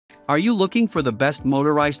Are you looking for the best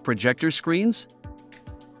motorized projector screens?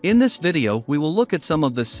 In this video, we will look at some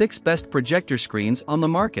of the 6 best projector screens on the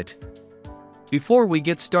market. Before we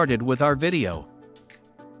get started with our video,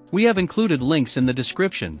 we have included links in the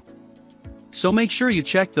description. So make sure you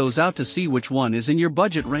check those out to see which one is in your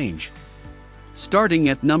budget range. Starting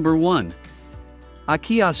at number 1.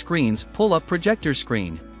 IKEA Screens Pull-Up Projector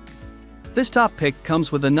Screen. This top pick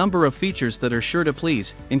comes with a number of features that are sure to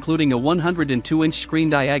please, including a 102-inch screen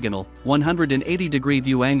diagonal, 180-degree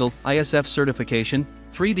view angle, ISF certification,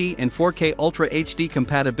 3D and 4K Ultra HD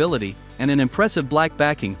compatibility, and an impressive black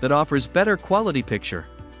backing that offers better quality picture.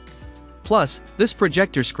 Plus, this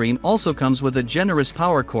projector screen also comes with a generous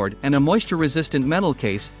power cord and a moisture-resistant metal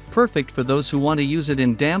case, perfect for those who want to use it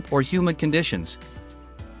in damp or humid conditions.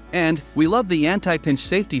 And, we love the anti-pinch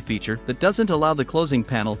safety feature that doesn't allow the closing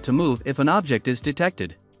panel to move if an object is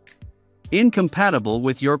detected. Incompatible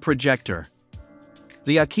with your projector.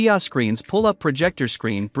 The IKEA Screens Pull-Up Projector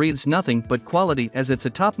Screen breathes nothing but quality, as it's a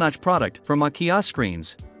top-notch product from IKEA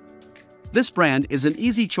Screens. This brand is an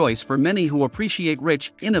easy choice for many who appreciate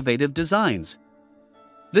rich, innovative designs.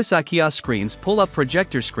 This IKEA Screens Pull-Up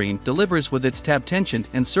Projector Screen delivers with its tab tension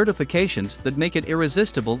and certifications that make it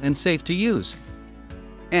irresistible and safe to use.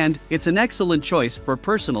 And, it's an excellent choice for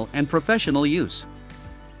personal and professional use.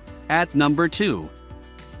 At number 2.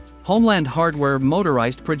 Homeland Hardware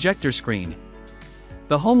Motorized Projector Screen.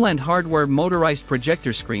 The Homeland Hardware Motorized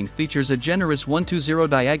Projector Screen features a generous 120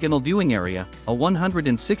 diagonal viewing area, a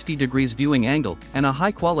 160 degrees viewing angle, and a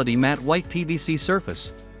high-quality matte white PVC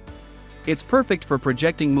surface. It's perfect for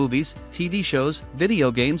projecting movies, TV shows,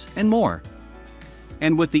 video games, and more.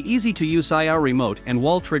 And with the easy-to-use IR remote and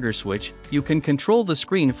wall trigger switch, you can control the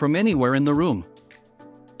screen from anywhere in the room.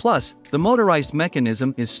 Plus, the motorized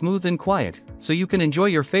mechanism is smooth and quiet, so you can enjoy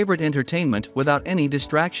your favorite entertainment without any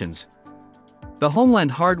distractions. The Homeland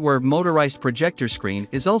Hardware Motorized Projector Screen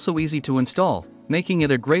is also easy to install, making it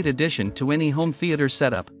a great addition to any home theater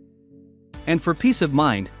setup. And for peace of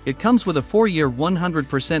mind, it comes with a 4-year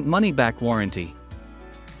 100% money-back warranty.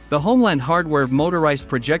 The Homeland Hardware Motorized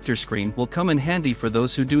Projector Screen will come in handy for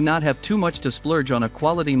those who do not have too much to splurge on a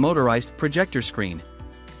quality motorized projector screen.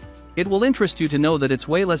 It will interest you to know that it's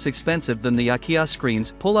way less expensive than the IKEA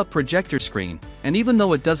Screens Pull-Up Projector Screen, and even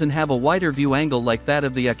though it doesn't have a wider view angle like that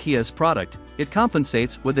of the IKEA's product, it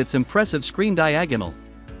compensates with its impressive screen diagonal.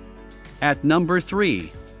 At number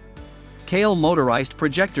 3. Kale Motorized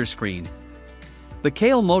Projector Screen. The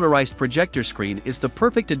Kale Motorized Projector Screen is the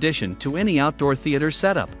perfect addition to any outdoor theater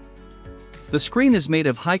setup. The screen is made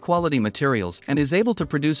of high-quality materials and is able to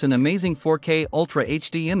produce an amazing 4K Ultra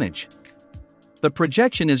HD image. The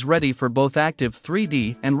projection is ready for both active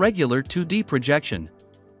 3D and regular 2D projection.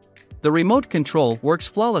 The remote control works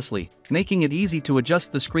flawlessly, making it easy to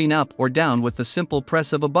adjust the screen up or down with the simple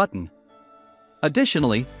press of a button.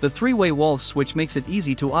 Additionally, the 3-way wall switch makes it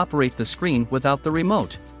easy to operate the screen without the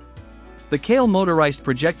remote. The Kale Motorized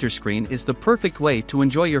Projector Screen is the perfect way to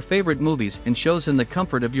enjoy your favorite movies and shows in the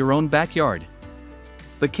comfort of your own backyard.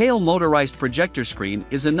 The Kale Motorized Projector Screen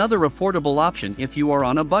is another affordable option if you are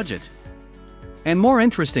on a budget. And more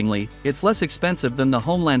interestingly, it's less expensive than the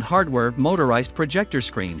Homeland Hardware Motorized Projector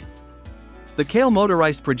Screen. The Kale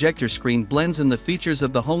Motorized Projector Screen blends in the features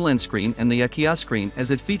of the Homeland Screen and the IKEA Screen,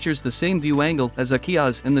 as it features the same view angle as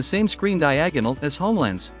IKEA's and the same screen diagonal as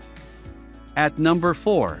Homeland's. At number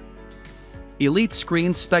 4. Elite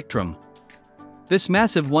Screens Spectrum. This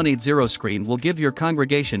massive 180 screen will give your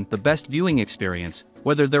congregation the best viewing experience,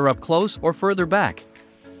 whether they're up close or further back.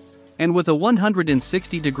 And with a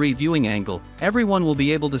 160-degree viewing angle, everyone will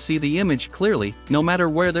be able to see the image clearly, no matter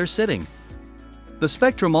where they're sitting. The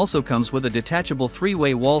Spectrum also comes with a detachable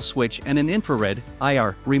 3-way wall switch and an infrared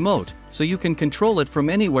 (IR) remote, so you can control it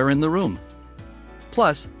from anywhere in the room.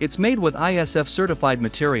 Plus, it's made with ISF certified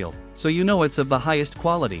material, so you know it's of the highest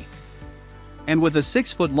quality. And with a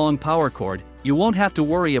 6-foot-long power cord, you won't have to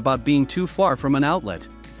worry about being too far from an outlet.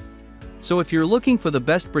 So if you're looking for the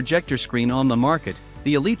best projector screen on the market,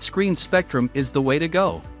 the Elite Screens Spectrum is the way to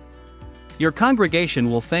go. Your congregation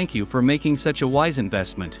will thank you for making such a wise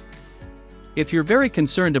investment. If you're very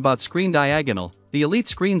concerned about screen diagonal, the Elite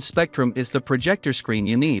Screens Spectrum is the projector screen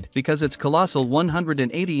you need, because its colossal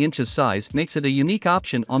 180 inches size makes it a unique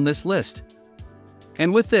option on this list.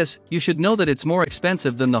 And with this, you should know that it's more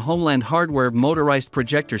expensive than the Homeland Hardware Motorized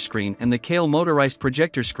Projector Screen and the Kale Motorized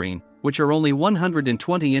Projector Screen, which are only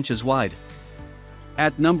 120 inches wide.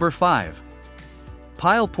 At number 5.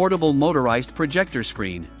 Pyle Portable Motorized Projector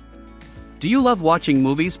Screen. Do you love watching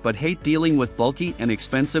movies but hate dealing with bulky and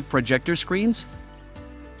expensive projector screens?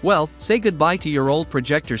 Well, say goodbye to your old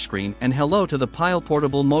projector screen and hello to the Pyle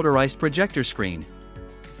Portable Motorized Projector Screen.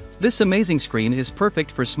 This amazing screen is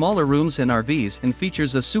perfect for smaller rooms and RVs and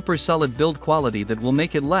features a super solid build quality that will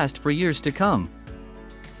make it last for years to come.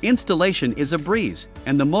 Installation is a breeze,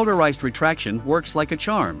 and the motorized retraction works like a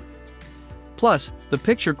charm. Plus, the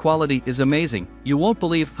picture quality is amazing. You won't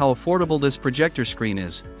believe how affordable this projector screen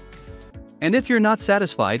is. And if you're not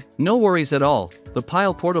satisfied, no worries at all. The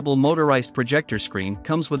Pyle Portable Motorized Projector Screen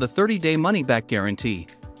comes with a 30-day money-back guarantee.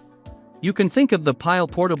 You can think of the Pyle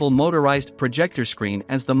Portable Motorized Projector Screen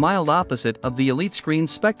as the mild opposite of the Elite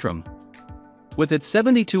Screen's spectrum. With its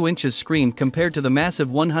 72 inches screen compared to the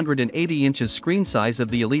massive 180 inches screen size of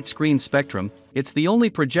the Elite Screen spectrum, it's the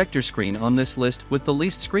only projector screen on this list with the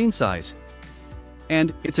least screen size.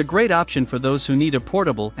 And it's a great option for those who need a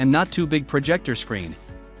portable and not too big projector screen.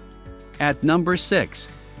 At number 6.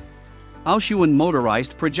 Aoshuan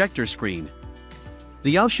Motorized Projector Screen.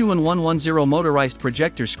 The Aoshuan 110 Motorized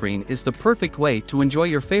Projector Screen is the perfect way to enjoy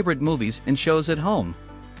your favorite movies and shows at home.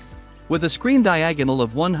 With a screen diagonal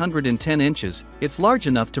of 110 inches, it's large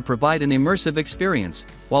enough to provide an immersive experience,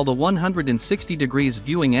 while the 160 degrees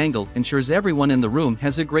viewing angle ensures everyone in the room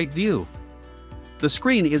has a great view. The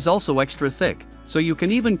screen is also extra thick, so you can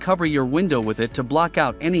even cover your window with it to block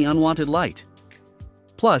out any unwanted light.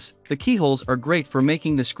 Plus, the keyholes are great for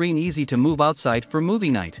making the screen easy to move outside for movie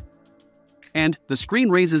night. And the screen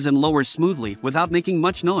raises and lowers smoothly without making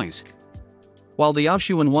much noise. While the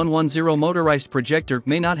Aoshuan 110 motorized projector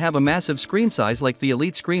may not have a massive screen size like the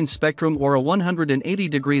Elite Screen Spectrum or a 180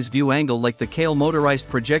 degrees view angle like the Kale motorized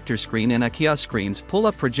projector screen and IKEA screen's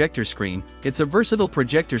pull-up projector screen, it's a versatile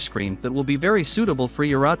projector screen that will be very suitable for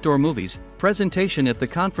your outdoor movies, presentation at the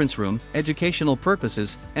conference room, educational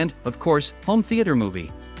purposes, and, of course, home theater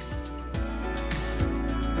movie.